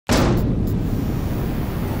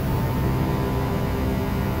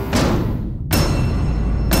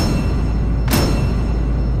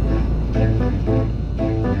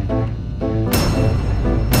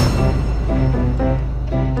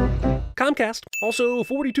cast. Also,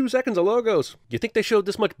 42 seconds of logos. You think they showed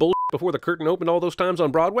this much bullshit before the curtain opened all those times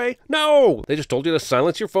on Broadway? No! They just told you to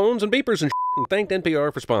silence your phones and beepers and shit, and thanked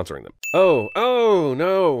NPR for sponsoring them. Oh,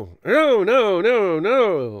 no.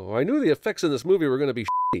 I knew the effects in this movie were going to be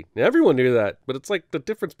shitty. Everyone knew that, but it's like the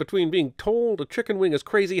difference between being told a chicken wing is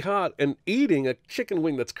crazy hot and eating a chicken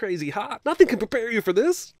wing that's crazy hot. Nothing can prepare you for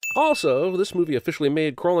this. Also, this movie officially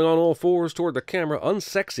made crawling on all fours toward the camera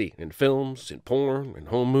unsexy in films, in porn, in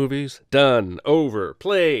home movies. Done. Over.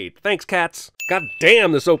 Played. Thanks, cats. God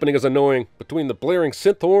damn, this opening is annoying. Between the blaring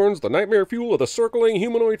synth horns, the nightmare fuel of the circling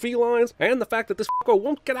humanoid felines, and the fact that this f***o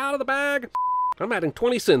won't get out of the bag. I'm adding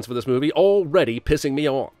 20 cents for this movie, already pissing me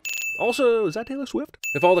off. Also, is that Taylor Swift?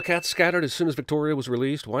 If all the cats scattered as soon as Victoria was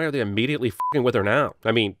released, why are they immediately f***ing with her now?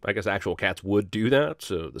 I mean, I guess actual cats would do that,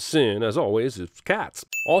 so the sin, as always, is cats.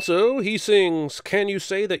 Also, he sings, "Can you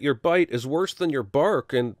say that your bite is worse than your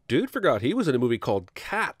bark?" And dude forgot he was in a movie called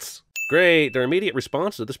Cats. Great, their immediate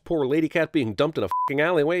response to this poor lady cat being dumped in a f***ing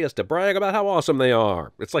alleyway is to brag about how awesome they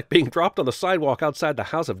are. It's like being dropped on the sidewalk outside the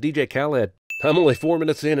house of DJ Khaled. I'm only 4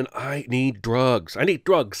 minutes in and I need drugs. I need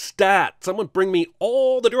drugs, stat. Someone bring me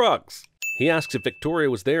all the drugs. He asks if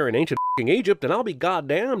Victoria was there in ancient f***ing Egypt, and I'll be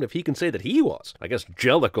goddamned if he can say that he was. I guess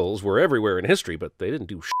jellicles were everywhere in history, but they didn't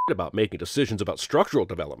do shit about making decisions about structural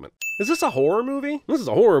development. Is this a horror movie? This is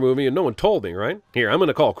a horror movie and no one told me, right? Here, I'm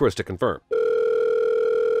gonna call Chris to confirm.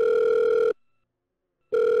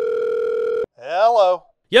 Hello.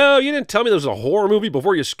 Yo, you didn't tell me this was a horror movie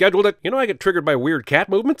before you scheduled it. You know I get triggered by weird cat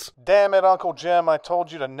movements. Damn it, Uncle Jim. I told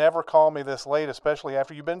you to never call me this late, especially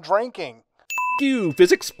after you've been drinking. F*** you,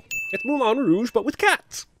 physics. It's Moulin Rouge, but with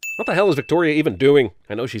cats. What the hell is Victoria even doing?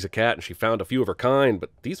 I know she's a cat and she found a few of her kind,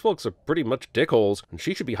 but these folks are pretty much dickholes, and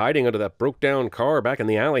she should be hiding under that broke-down car back in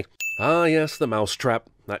the alley. Ah, yes, the mousetrap.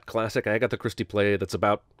 That classic Agatha Christie play that's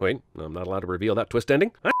about... Wait, I'm not allowed to reveal that twist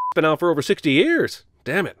ending? That's been out for over 60 years.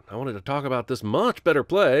 Damn it, I wanted to talk about this much better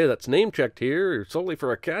play that's name-checked here solely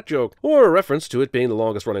for a cat joke, or a reference to it being the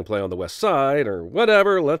longest-running play on the West Side, or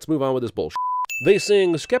whatever. Let's move on with this bullshit. They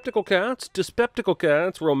sing skeptical cats, dyspeptical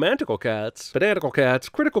cats, romantical cats, pedantical cats,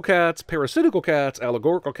 critical cats, parasitical cats,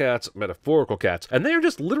 allegorical cats, metaphorical cats, and they're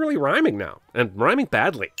just literally rhyming now, and rhyming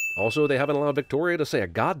badly. Also, they haven't allowed Victoria to say a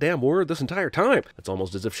goddamn word this entire time. It's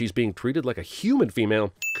almost as if she's being treated like a human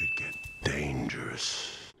female. Could get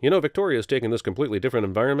dangerous. You know, Victoria's taking this completely different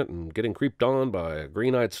environment and getting creeped on by a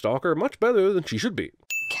green-eyed stalker much better than she should be.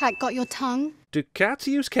 Cat got your tongue? Do cats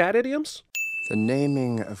use cat idioms? The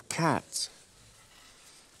naming of cats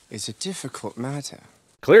is a difficult matter.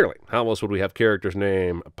 Clearly. How else would we have characters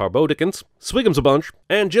named Parbodicans, Swigum's a bunch,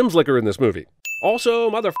 and Jim's Liquor in this movie? Also,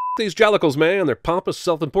 motherf*** these jellicles, man. They're pompous,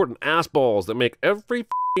 self-important assballs that make every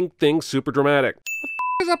f***ing thing super dramatic.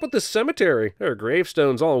 What is up with this cemetery? There are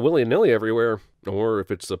gravestones all willy-nilly everywhere. Or if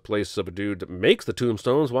it's the place of a dude that makes the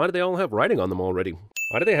tombstones, why do they all have writing on them already?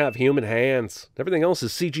 Why do they have human hands? Everything else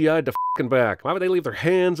is CGI'd to f***ing back. Why would they leave their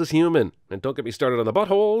hands as human? And don't get me started on the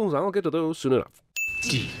buttholes. I'll get to those soon enough.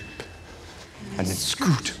 Deep and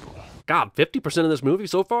inscrutable. God, 50% of this movie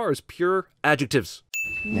so far is pure adjectives.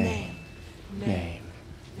 Name.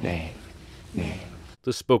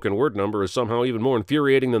 This spoken word number is somehow even more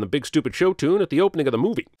infuriating than the big stupid show tune at the opening of the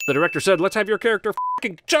movie. The director said, "Let's have your character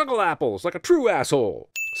f***ing juggle apples like a true asshole."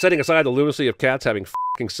 Setting aside the lunacy of cats having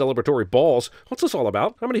f***ing celebratory balls, what's this all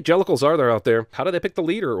about? How many jellicles are there out there? How do they pick the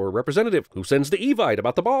leader or representative? Who sends the Evite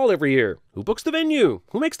about the ball every year? Who books the venue?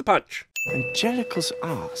 Who makes the punch? And jellicles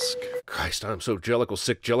ask. Christ, I'm so jellicle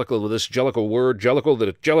sick, jellicle with this jellicle word, jellicle that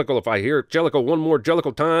it's jellicle if I hear it, jellicle one more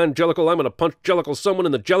jellicle time, jellicle I'm gonna punch jellicle someone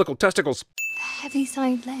in the jellicle testicles. The heavy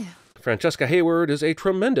side layer. Francesca Hayward is a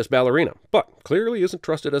tremendous ballerina, but clearly isn't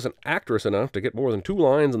trusted as an actress enough to get more than 2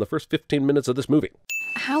 lines in the first 15 minutes of this movie.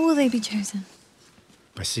 How will they be chosen?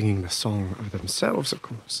 By singing the song of themselves, of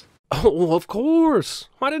course. Oh, of course!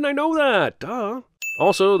 Why didn't I know that? Duh.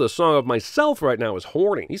 Also, the song of myself right now is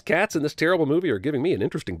horny. These cats in this terrible movie are giving me an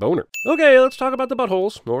interesting boner. Okay, let's talk about the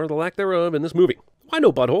buttholes, or the lack thereof, in this movie. Why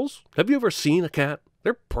no buttholes? Have you ever seen a cat?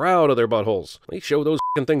 They're proud of their buttholes. They show those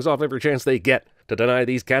f***ing things off every chance they get. To deny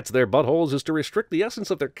these cats their buttholes is to restrict the essence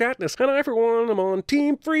of their catness, and I, for one, am on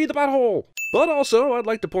Team Free the Butthole. But also, I'd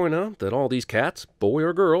like to point out that all these cats, boy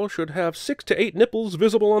or girl, should have 6 to 8 nipples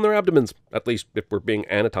visible on their abdomens. At least, if we're being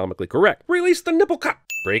anatomically correct. Release the nipple cut!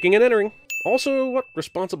 Breaking and entering. Also, what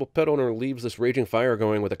responsible pet owner leaves this raging fire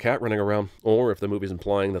going with a cat running around? Or if the movie's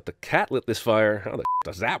implying that the cat lit this fire, how the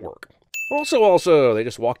does that work? Also, they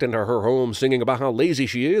just walked into her home singing about how lazy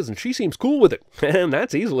she is, and she seems cool with it. And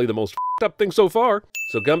that's easily the most f***ed up thing so far.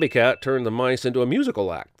 So Gumby Cat turned the mice into a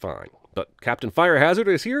musical act. Fine. But Captain Fire Hazard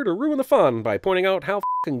is here to ruin the fun by pointing out how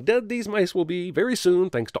fucking dead these mice will be very soon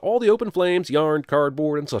thanks to all the open flames, yarn,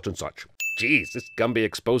 cardboard, and such and such. Jeez, this Gumby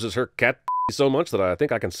exposes her cat so much that I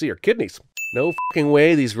think I can see her kidneys. No fucking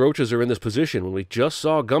way these roaches are in this position when we just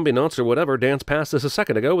saw Gumby-nuts or whatever dance past us a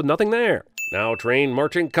second ago with nothing there. Now train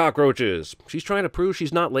marching cockroaches. She's trying to prove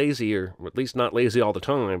she's not lazy, or at least not lazy all the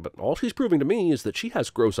time, but all she's proving to me is that she has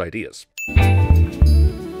gross ideas.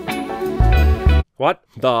 What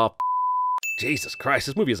the Jesus Christ,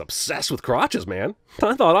 this movie is obsessed with crotches, man.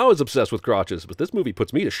 I thought I was obsessed with crotches, but this movie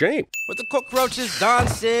puts me to shame. With the cockroaches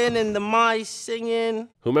dancing and the mice singing.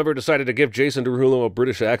 Whomever decided to give Jason Derulo a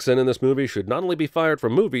British accent in this movie should not only be fired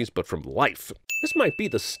from movies, but from life. This might be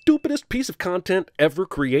the stupidest piece of content ever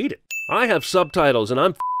created. I have subtitles and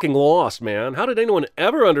I'm fucking lost, man. How did anyone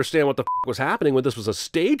ever understand what the was happening when this was a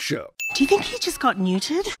stage show? Do you think he just got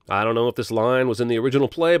neutered? I don't know if this line was in the original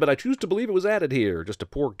play, but I choose to believe it was added here, just to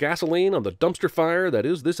pour gasoline on the dumpster fire that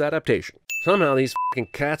is this adaptation. Somehow these fucking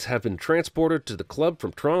cats have been transported to the club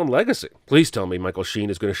from Tron Legacy. Please tell me Michael Sheen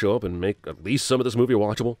is going to show up and make at least some of this movie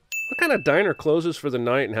watchable. What kind of diner closes for the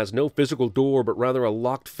night and has no physical door but rather a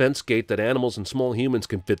locked fence gate that animals and small humans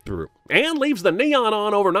can fit through? And leaves the neon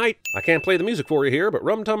on overnight? I can't play the music for you here, but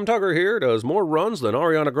Rum Tum Tugger here does more runs than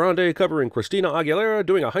Ariana Grande covering Christina Aguilera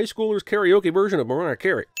doing a high schooler's karaoke version of Mariah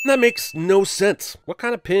Carey. That makes no sense. What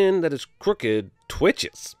kind of pin that is crooked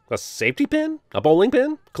twitches? A safety pin? A bowling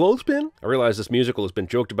pin? Clothespin? I realize this musical has been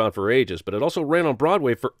joked about for ages, but it also ran on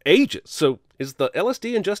Broadway for ages, so is the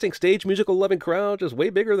LSD-ingesting stage musical-loving crowd just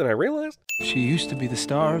way bigger than I realized? She used to be the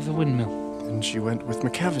star of the windmill. And she went with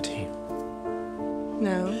McCavity.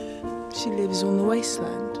 No, she lives on the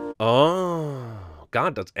wasteland. Oh,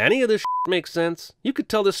 God, does any of this make sense? You could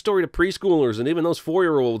tell this story to preschoolers, and even those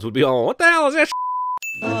 4-year-olds would be all, what the hell is this?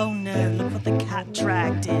 Oh no, look what the cat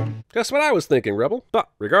dragged in. Just what I was thinking, Rebel. But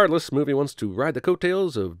regardless, the movie wants to ride the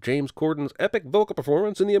coattails of James Corden's epic vocal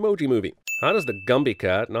performance in the Emoji Movie. How does the Gumby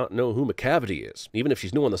cat not know who McCavity is? Even if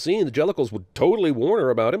she's new on the scene, the Jellicles would totally warn her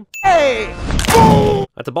about him. Hey!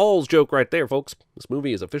 That's a balls joke right there, folks. This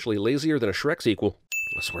movie is officially lazier than a Shrek sequel.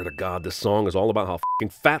 I swear to God, this song is all about how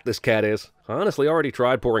fucking fat this cat is. I honestly already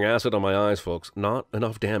tried pouring acid on my eyes, folks. Not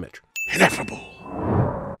enough damage. Ineffable.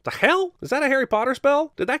 The hell? Is that a Harry Potter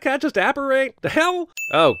spell? Did that cat just apparate? The hell?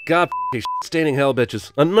 Oh, God, staining hell,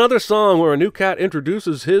 bitches. Another song where a new cat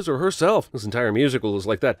introduces his or herself. This entire musical is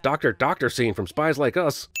like that Doctor scene from Spies Like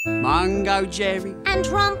Us. Mango Jerry. And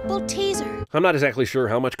Rumple Teaser. I'm not exactly sure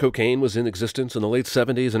how much cocaine was in existence in the late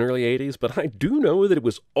 70s and early 80s, but I do know that it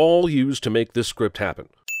was all used to make this script happen.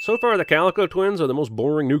 So far, the Calico Twins are the most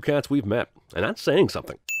boring new cats we've met, and that's saying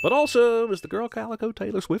something. But also, is the girl Calico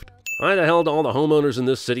Taylor Swift? Why the hell do all the homeowners in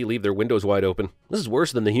this city leave their windows wide open? This is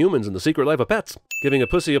worse than the humans in The Secret Life of Pets. Giving a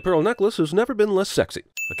pussy a pearl necklace has never been less sexy.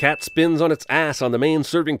 A cat spins on its ass on the main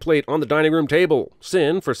serving plate on the dining room table.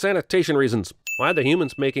 Sin for sanitation reasons. Why are the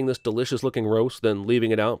humans making this delicious-looking roast, then leaving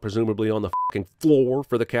it out, presumably on the fucking floor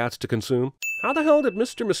for the cats to consume? How the hell did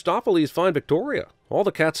Mr. Mistopheles find Victoria? All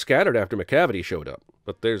the cats scattered after McCavity showed up.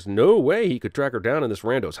 But there's no way he could track her down in this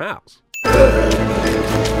rando's house.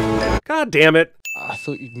 God damn it! I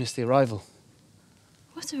thought you'd missed the arrival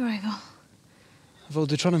What arrival? of Old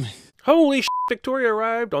Deuteronomy. Holy shit, Victoria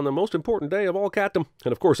arrived on the most important day of all catdom.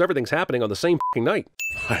 And of course, everything's happening on the same fucking night.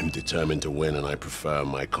 I'm determined to win, and I prefer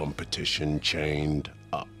my competition chained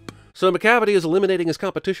up. So McCavity is eliminating his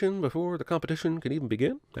competition before the competition can even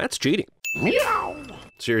begin? That's cheating. Meow!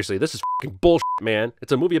 Seriously, this is fucking bullshit, man.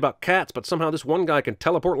 It's a movie about cats, but somehow this one guy can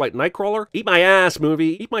teleport like Nightcrawler? Eat my ass,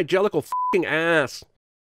 movie. Eat my jellicle fucking ass.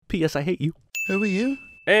 P.S. I hate you. Who are you?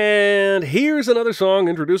 And here's another song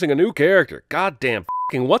introducing a new character. Goddamn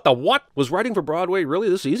fucking what the what? Was writing for Broadway really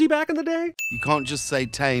this easy back in the day? You can't just say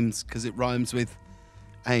Thames because it rhymes with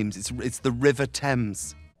Ames. It's the River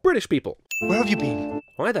Thames. British people. Where have you been?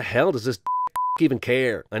 Why the hell does this even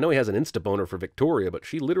care? I know he has an insta-boner for Victoria, but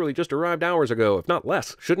she literally just arrived hours ago, if not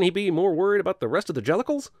less. Shouldn't he be more worried about the rest of the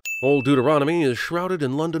Jellicles? Old Deuteronomy is shrouded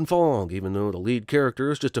in London fog, even though the lead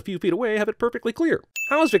characters just a few feet away have it perfectly clear.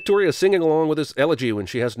 How is Victoria singing along with this elegy when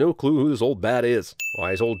she has no clue who this old bat is?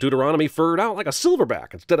 Why is old Deuteronomy furred out like a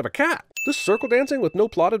silverback instead of a cat? This circle dancing with no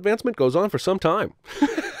plot advancement goes on for some time.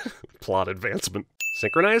 Plot advancement.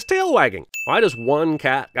 Synchronized tail wagging. Why does one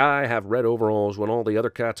cat guy have red overalls when all the other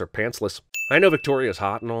cats are pantsless? I know Victoria's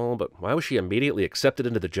hot and all, but why was she immediately accepted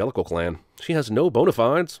into the Jellicle clan? She has no bona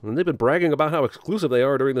fides, and they've been bragging about how exclusive they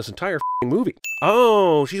are during this entire movie.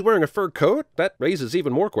 Oh, she's wearing a fur coat? That raises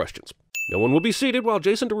even more questions. No one will be seated while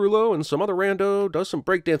Jason Derulo and some other rando does some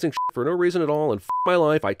breakdancing shit for no reason at all, and my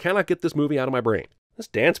life, I cannot get this movie out of my brain. This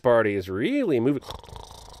dance party is really moving.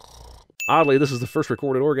 Oddly, this is the first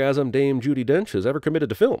recorded orgasm Dame Judi Dench has ever committed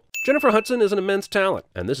to film. Jennifer Hudson is an immense talent,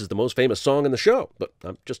 and this is the most famous song in the show, but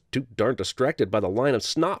I'm just too darn distracted by the line of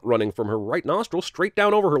snot running from her right nostril straight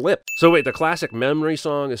down over her lip. So wait, the classic Memory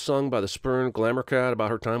song is sung by the spurned glamour cat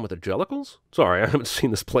about her time with the Jellicles? Sorry, I haven't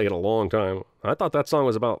seen this play in a long time. I thought that song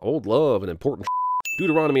was about old love and important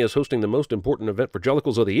Deuteronomy is hosting the most important event for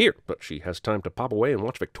Jellicles of the year, but she has time to pop away and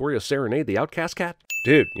watch Victoria serenade the outcast cat?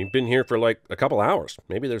 Dude, you've been here for like a couple hours.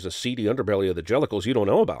 Maybe there's a seedy underbelly of the Jellicles you don't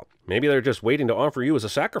know about. Maybe they're just waiting to offer you as a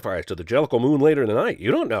sacrifice to the Jellicle moon later in the night. You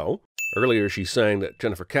don't know. Earlier she sang that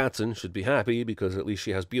Jennifer Katzen should be happy because at least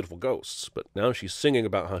she has beautiful ghosts, but now she's singing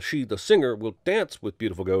about how she, the singer, will dance with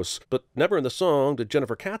beautiful ghosts, but never in the song did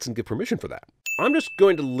Jennifer Katzen give permission for that. I'm just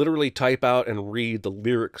going to literally type out and read the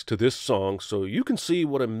lyrics to this song so you can see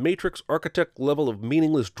what a Matrix architect level of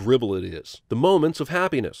meaningless dribble it is. The moments of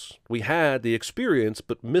happiness. We had the experience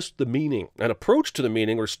but missed the meaning. An approach to the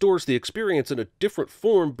meaning restores the experience in a different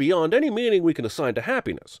form beyond any meaning we can assign to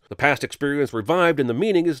happiness. The past experience revived in the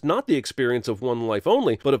meaning is not the experience of one life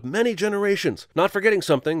only, but of many generations. Not forgetting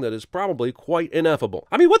something that is probably quite ineffable.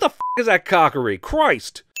 I mean, what the f*** is that cockery?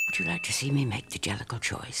 Christ! Would you like to see me make the Jellicle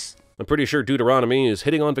choice? I'm pretty sure Deuteronomy is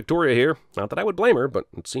hitting on Victoria here. Not that I would blame her, but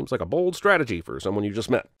it seems like a bold strategy for someone you just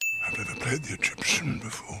met. I've never played the Egyptian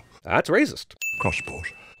before. That's racist. Crossbows.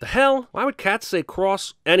 The hell? Why would cats say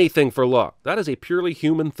cross anything for luck? That is a purely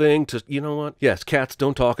human thing to, you know what? Yes, cats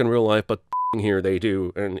don't talk in real life, but here they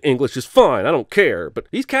do, and English is fine, I don't care. But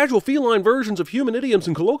these casual feline versions of human idioms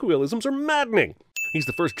and colloquialisms are maddening. He's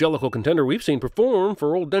the first Jellicle contender we've seen perform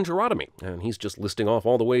for old Denturotomy, and he's just listing off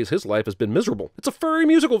all the ways his life has been miserable. It's a furry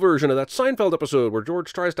musical version of that Seinfeld episode where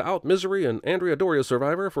George tries to out Misery and Andrea Doria's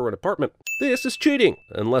survivor for an apartment. This is cheating.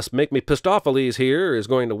 Unless Make Me Pistopheles here is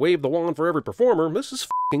going to wave the wand for every performer, this is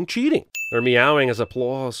f***ing cheating. They're meowing as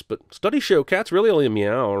applause, but studies show cats really only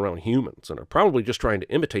meow around humans and are probably just trying to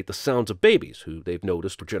imitate the sounds of babies, who they've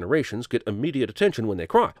noticed for generations get immediate attention when they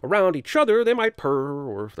cry. Around each other, they might purr,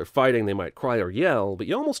 or if they're fighting, they might cry or yell, but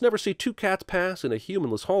you almost never see two cats pass in a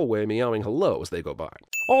humanless hallway meowing hello as they go by.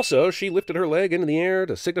 Also, she lifted her leg into the air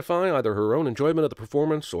to signify either her own enjoyment of the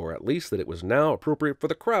performance, or at least that it was now appropriate for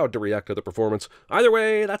the crowd to react to the performance. Either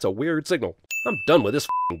way, that's a weird signal. I'm done with this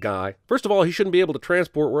f***ing guy. First of all, he shouldn't be able to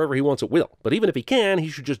transport wherever he wants at will. But even if he can, he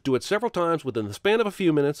should just do it several times within the span of a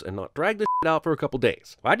few minutes and not drag this shit out for a couple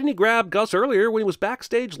days. Why didn't he grab Gus earlier when he was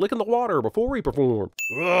backstage licking the water before he performed?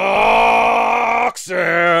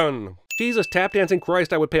 Roxanne! Jesus, tap dancing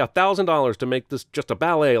Christ, I would pay $1,000 to make this just a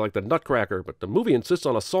ballet like the Nutcracker, but the movie insists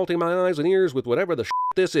on assaulting my eyes and ears with whatever the shit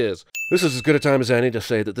this is. This is as good a time as any to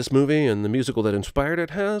say that this movie and the musical that inspired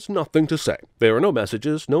it has nothing to say. There are no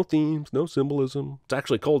messages, no themes, no symbolism. It's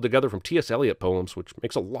actually culled together from T.S. Eliot poems, which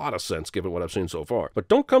makes a lot of sense given what I've seen so far. But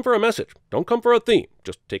don't come for a message. Don't come for a theme.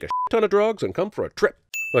 Just take a shit ton of drugs and come for a trip.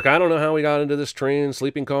 Look, I don't know how we got into this train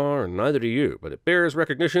sleeping car, and neither do you, but it bears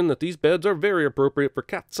recognition that these beds are very appropriate for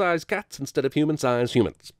cat-sized cats instead of human-sized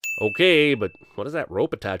humans. Okay, but what is that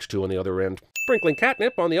rope attached to on the other end? Sprinkling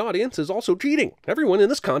catnip on the audience is also cheating. Everyone in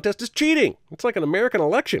this contest is cheating. It's like an American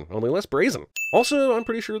election, only less brazen. Also, I'm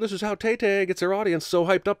pretty sure this is how Tay-Tay gets her audience so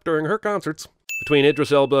hyped up during her concerts. Between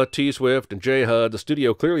Idris Elba, T. Swift, and J. Hud, the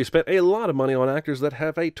studio clearly spent a lot of money on actors that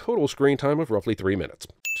have a total screen time of roughly 3 minutes.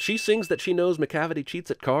 She sings that she knows McCavity cheats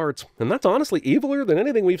at cards, and that's honestly eviler than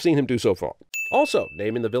anything we've seen him do so far. Also,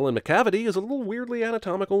 naming the villain McCavity is a little weirdly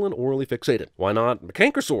anatomical and orally fixated. Why not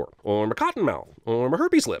McCankersaur, or McCottonmouth, or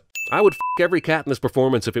McHerpeslip? I would f*** every cat in this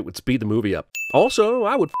performance if it would speed the movie up. Also,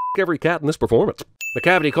 I would f*** every cat in this performance.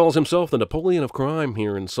 McCavity calls himself the Napoleon of crime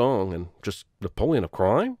here in song, and just Napoleon of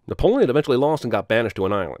crime? Napoleon eventually lost and got banished to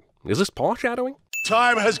an island. Is this paw-shadowing?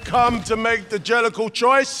 Time has come to make the Jellicle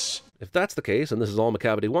choice. If that's the case, and this is all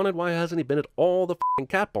McCavity wanted, why hasn't he been at all the f***ing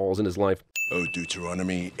cat balls in his life? Oh,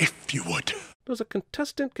 Deuteronomy, if you would. Does a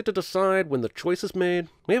contestant get to decide when the choice is made?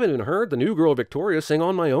 We haven't even heard the new girl Victoria sing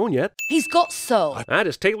On My Own yet. He's got soul. That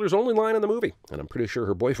is Taylor's only line in the movie, and I'm pretty sure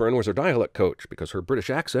her boyfriend was her dialect coach, because her British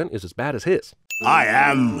accent is as bad as his. I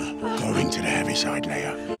am going to the heavy side,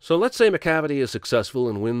 Leia. So let's say McCavity is successful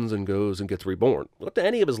and wins and goes and gets reborn. What do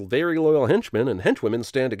any of his very loyal henchmen and henchwomen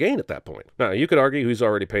stand to gain at that point? Now, you could argue he's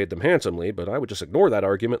already paid them handsomely, but I would just ignore that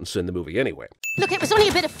argument and send the movie anyway. Look, it was only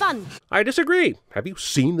a bit of fun. I disagree. Have you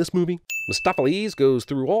seen this movie? Mistopheles goes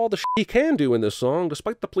through all the shit he can do in this song,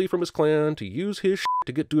 despite the plea from his clan to use his shit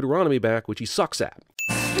to get Deuteronomy back, which he sucks at.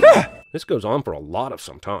 This goes on for a lot of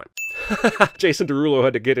some time. Jason Derulo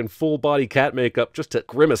had to get in full-body cat makeup just to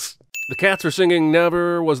grimace. The cats are singing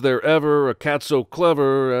 "Never Was There Ever a Cat So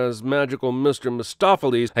Clever as Magical Mr.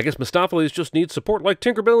 Mistopheles." I guess Mistopheles just needs support like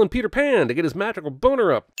Tinkerbell and Peter Pan to get his magical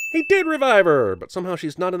boner up. He did revive her, but somehow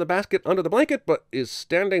she's not in the basket under the blanket, but is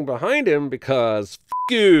standing behind him because f***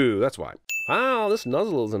 you, that's why. Wow, this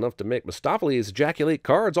nuzzle is enough to make Mistopheles ejaculate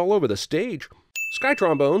cards all over the stage. Sky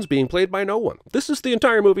trombones being played by no one. This is the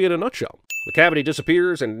entire movie in a nutshell. The cavity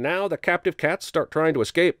disappears, and now the captive cats start trying to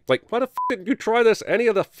escape. Like, why the f*** didn't you try this any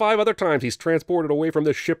of the 5 other times he's transported away from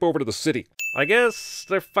this ship over to the city? I guess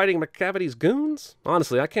they're fighting McCavity's goons?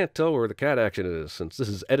 Honestly, I can't tell where the cat action is, since this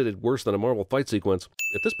is edited worse than a Marvel fight sequence.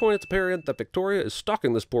 At this point, it's apparent that Victoria is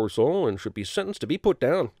stalking this poor soul and should be sentenced to be put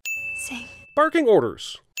down. Sing. Barking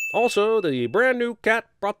orders. Also, the brand new cat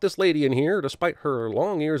brought this lady in here despite her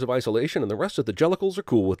long years of isolation, and the rest of the Jellicles are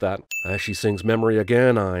cool with that. As she sings Memory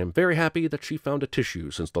again, I'm very happy that she found a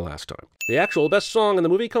tissue since the last time. The actual best song in the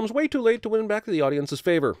movie comes way too late to win back the audience's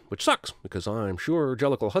favor, which sucks, because I'm sure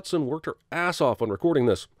Jellicle Hudson worked her ass off on recording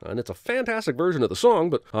this, and it's a fantastic version of the song,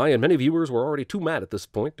 but I and many viewers were already too mad at this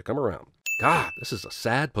point to come around. God, this is a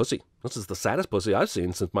sad pussy. This is the saddest pussy I've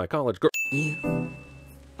seen since my college girl. You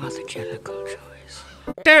are the Jellicle choice.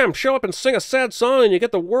 Damn, show up and sing a sad song and you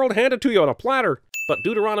get the world handed to you on a platter. But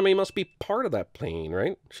Deuteronomy must be part of that plane,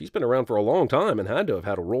 right? She's been around for a long time and had to have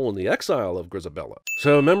had a role in the exile of Grisabella.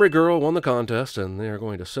 So Memory Girl won the contest, and they're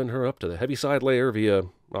going to send her up to the heaviside layer via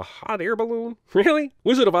a hot air balloon? Really?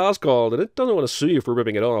 Wizard of Oz called, and it doesn't want to sue you for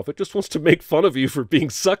ripping it off. It just wants to make fun of you for being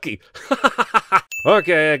sucky.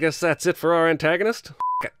 Okay, I guess that's it for our antagonist.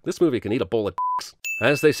 This movie can eat a bowl of dicks.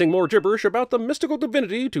 As they sing more gibberish about the mystical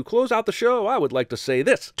divinity to close out the show, I would like to say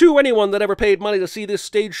this. To anyone that ever paid money to see this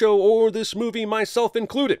stage show or this movie, myself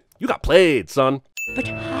included, you got played, son. But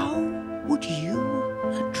how would you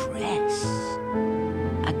address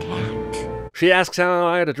a cat? She asks how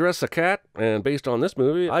I'd address a cat, and based on this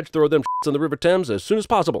movie, I'd throw them in the River Thames as soon as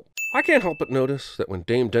possible. I can't help but notice that when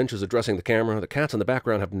Dame Dench is addressing the camera, the cats in the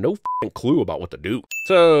background have no clue about what to do.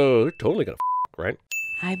 So, they're totally gonna right?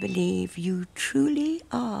 I believe you truly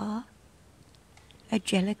are a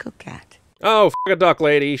Jellicle cat. Oh, f*** a duck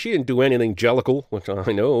lady. She didn't do anything Jellicle, which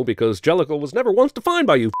I know, because Jellicle was never once defined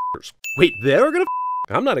by you f***ers. Wait, they're gonna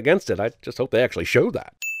f***? I'm not against it. I just hope they actually show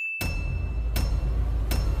that.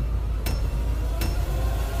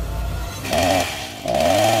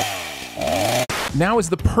 Now is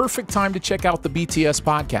the perfect time to check out the BTS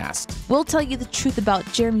podcast. We'll tell you the truth about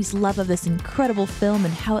Jeremy's love of this incredible film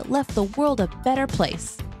and how it left the world a better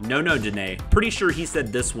place. No, Danae. Pretty sure he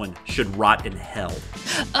said this one should rot in hell.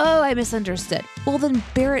 Oh, I misunderstood. Well, then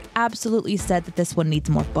Barrett absolutely said that this one needs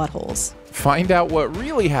more buttholes. Find out what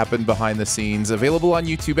really happened behind the scenes. Available on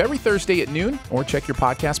YouTube every Thursday at noon, or check your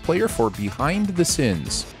podcast player for Behind the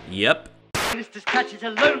Sins. Yep. The minister's cat is a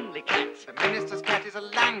lonely cat. The minister's cat is a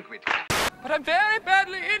languid cat. But I'm very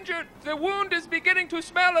badly injured. The wound is beginning to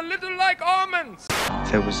smell a little like almonds.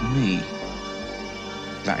 There was me.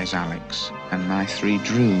 That is Alex. And my 3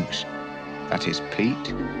 droogs. That is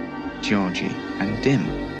Pete, Georgie, and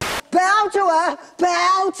Dim. Bow to her!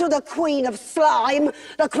 Bow to the Queen of Slime!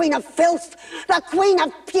 The Queen of Filth! The Queen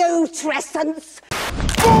of Putrescence!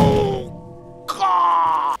 Oh,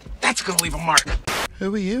 God! That's gonna leave a mark.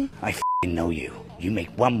 Who are you? I f***ing know you. You make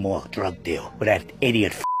one more drug deal with that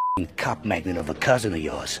idiot f***ing cop magnet of a cousin of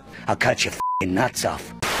yours. I'll cut your f***ing nuts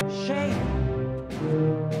off. Shame.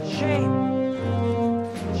 Shame.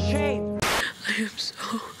 Shame. I am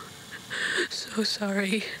so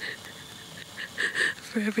sorry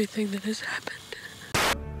for everything that has happened.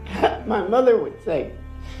 My mother would say,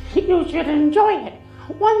 you should enjoy it.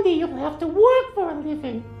 One day you'll have to work for a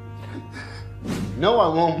living. No, I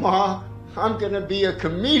won't, Ma. I'm gonna be a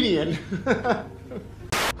comedian.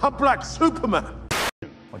 I'm Black Superman.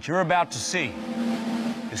 What you're about to see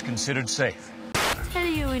is considered safe. Tell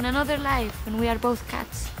you in another life when we are both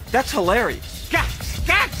cats. That's hilarious. Cat!